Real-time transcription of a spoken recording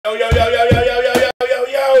Yo, yo, yo, yo, yo, yo, yo, yo, yo,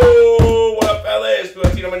 yo! What up, fellas?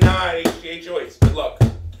 UFC number 9, HTA CHOiCE. Good luck.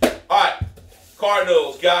 Alright.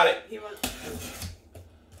 Cardinals, got it.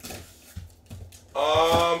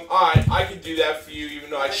 Alright, I can do that for you, even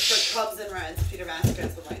though for Cubs and Reds, Peter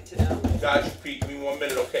Vasquez would like to know. Got you, Pete. Give me 1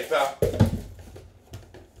 minute, okay, pal?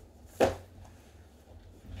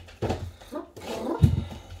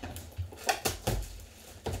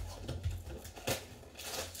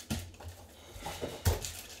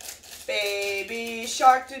 Baby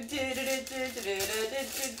shark. What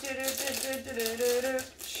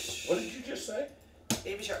did you just say?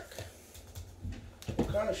 Baby shark.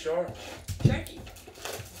 What kind of shark? Sharky.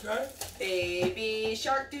 Okay. Baby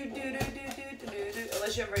shark.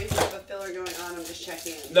 Unless you have races of a filler going on, I'm just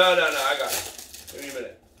checking in. No, I got it. Give me a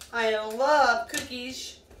minute. I love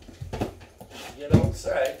cookies. You don't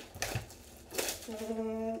say.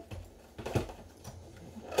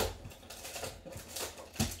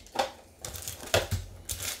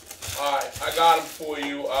 Alright, I got them for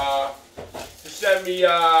you. Just send me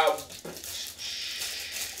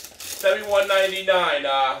 $71.99.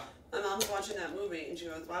 My mom's watching that movie and she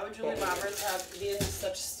goes, "Why would Julie Roberts have be in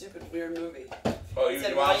such a stupid weird movie?" Oh,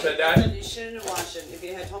 your mom said that? You shouldn't have watched it. If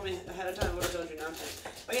you had told me ahead of time, I would have told you not to.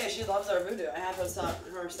 Oh yeah, she loves our voodoo. I have her sign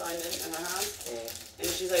in her house, and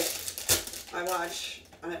she's like, I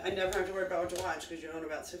never have to worry about what to watch because you own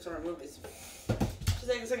about 600 movies. She's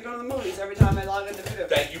like, it's like going to the movies every time I log into Voodoo.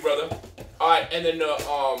 Thank you, brother. Alright, and then,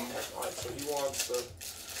 alright, so he wants the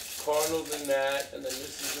Cardinals in that, and then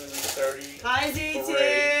this is going to be 30. Hi,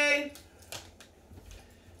 ZT!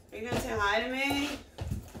 Are you going to say hi to me?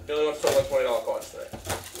 He only wants to talk about $20 cards today.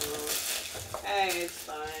 Hey, it's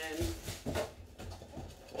fine.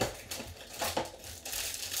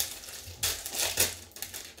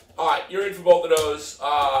 Alright, you're in for both of those.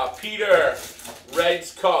 Peter,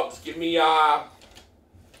 Reds, Cubs. Give me,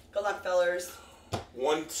 Good luck, fellers.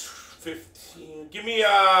 115. Give me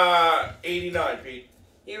 89, Pete.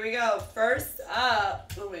 Here we go. First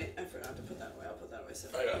up. Oh wait, I forgot to put that away. I'll put that away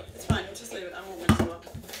soon. I got it. It's fine. Just leave it. I won't mix them up.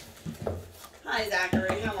 Hi,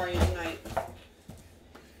 Zachary. How are you tonight?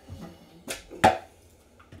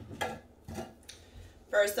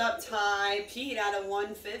 First up, Ty Pete out of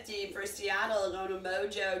 150 for Seattle, going to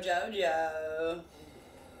Mojo Jojo.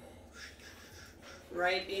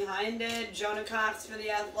 Right behind it, Jonah Cox for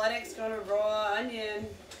the Athletics, going to Raw Onion.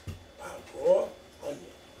 Wow, Raw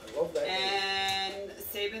Onion. I love that And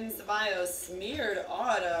Saban Ceballos, smeared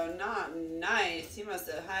auto, not nice. He must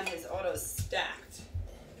have had his auto stacked.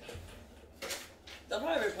 They'll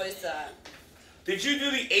probably replace that. Did you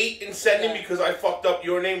do the 8 and send him because I fucked up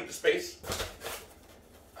your name with the space?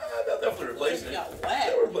 They'll definitely replace it. Got wet.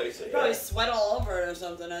 They'll replace it. He probably sweat all over it or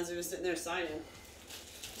something as he was sitting there signing.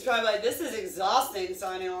 He's probably like, this is exhausting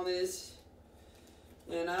signing all these.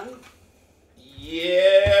 You know?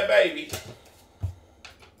 Yeah, baby.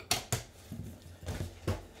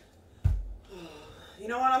 You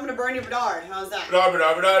know what? I'm going to burn you Bedard. How's that? Bedard. No, you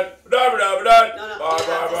have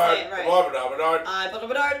to say it right. Bedard. I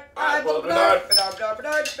pull a Bedard.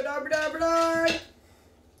 Bedard.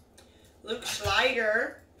 Luke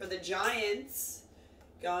Schleider for the Giants.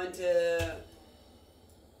 Going to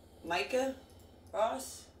Micah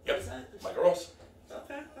Ross? Yep. What is that? Micah Ross.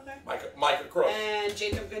 Okay. Micah Cross. And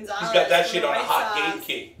Jacob Gonzalez. He's got that shit on a White hot Sox. game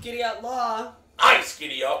key. Giddy up Law. Ice,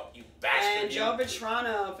 giddy up, you bastard. And Joe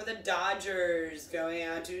Vetrano for the Dodgers. Going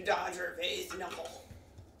out to Dodger face Knuckles.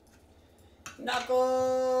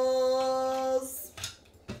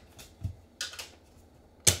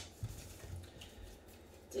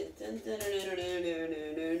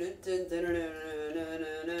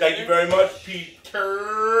 Thank you very much,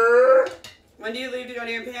 Peter. When do you leave to go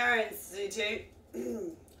to your parents, ZT?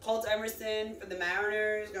 Colt Emerson for the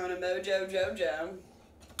Mariners, going to Mojo Jojo.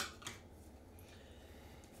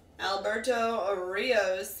 Alberto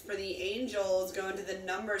Rios for the Angels, going to the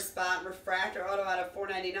number spot. Refractor auto out of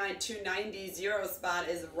 499. 290 0 spot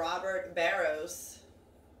is Robert Barros.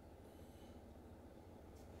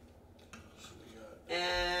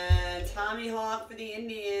 And Tommy Hawk for the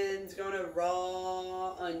Indians, going to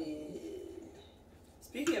Raw Onion.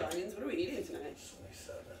 Speaking of onions, what are we eating tonight?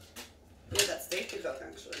 27. Yeah, that steak to cook,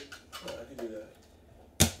 actually. Oh, I can do that.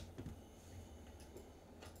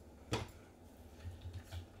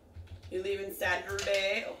 You're leaving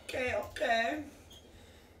Saturday. Okay.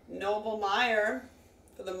 Noble Meyer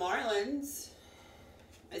for the Marlins.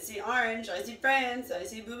 I see orange. I see France. I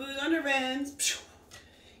see Boo Boo's Underbands.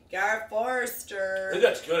 Garrett Forrester. I think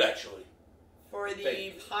that's good, actually. For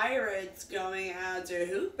the Pirates, going out to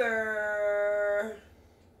Hooper.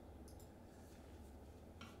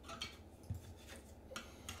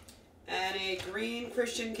 And a green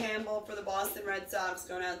Christian Campbell for the Boston Red Sox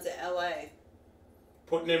going out to LA.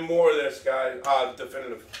 Putting in more of this, guy.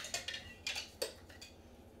 Definitive.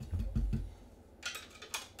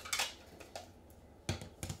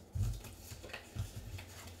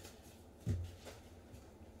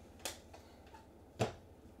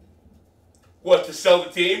 What, to sell the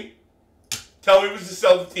team? Tell me it was to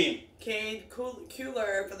sell the team. Cade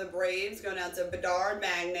Kuehler for the Braves going out to Bedard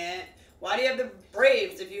Magnet. Why do you have the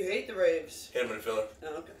Braves if you hate the Braves? Hit him in a filler.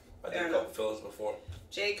 Oh, okay. I did a couple fillers before.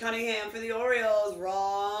 Jay Cunningham for the Orioles.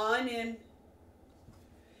 Ron in.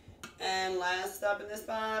 And last up in this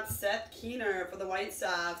box, Seth Keener for the White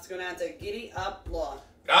Sox going out to Giddy Up Law.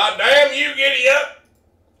 God damn you, Giddy Up.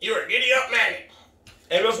 You're a Giddy Up magnet.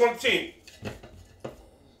 Anybody else want the team?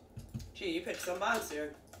 Gee, you picked some box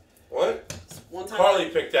here. What? One time Carly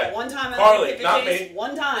picked that. One time I Carly, let you pick a not case. me.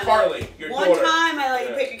 One time. Carly, your daughter. One time I let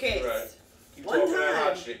you pick a case. Right. Keep One talking that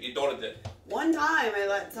hot time. shit. Your daughter did. One time I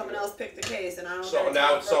let someone else pick the case, and I don't. So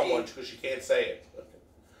now it's someone because she can't say it.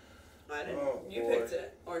 I didn't. Oh, you boy. picked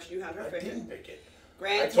it, or you had her I pick didn't it. pick it.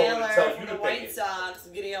 Grant I told her to Taylor tell you from to the pick White it. Sox,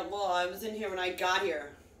 Giddy Up Law. I was in here when I got here.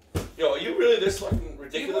 Yo, are you really this fucking You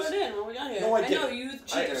ridiculous? put it in when we got here. No, I know didn't. you I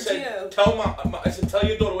cheated said, too. tell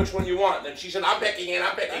your daughter which one you want. Then she said, I'm picking it,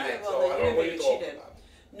 I'm picking Alright, it. well, So then I don't know what you you're talking cheated. about.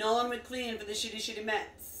 Nolan McLean for the Shitty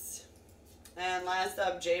Mets. And last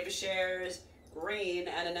up, Jay Bashairs, green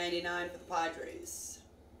at a 99 for the Padres.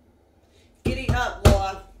 Giddy Up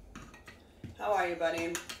Law. How are you,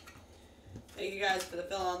 buddy? Thank you guys for the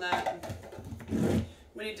fill on that.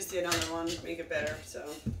 We need to see another one, make it better, so.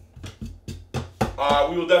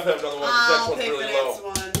 We will definitely have another one. This next I'll one's pick really the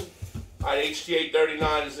low. next one. Alright, HTA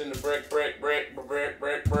 39 is in the brick.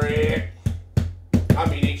 I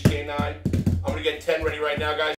mean HTA 9. I'm going to get 10 ready right now, guys.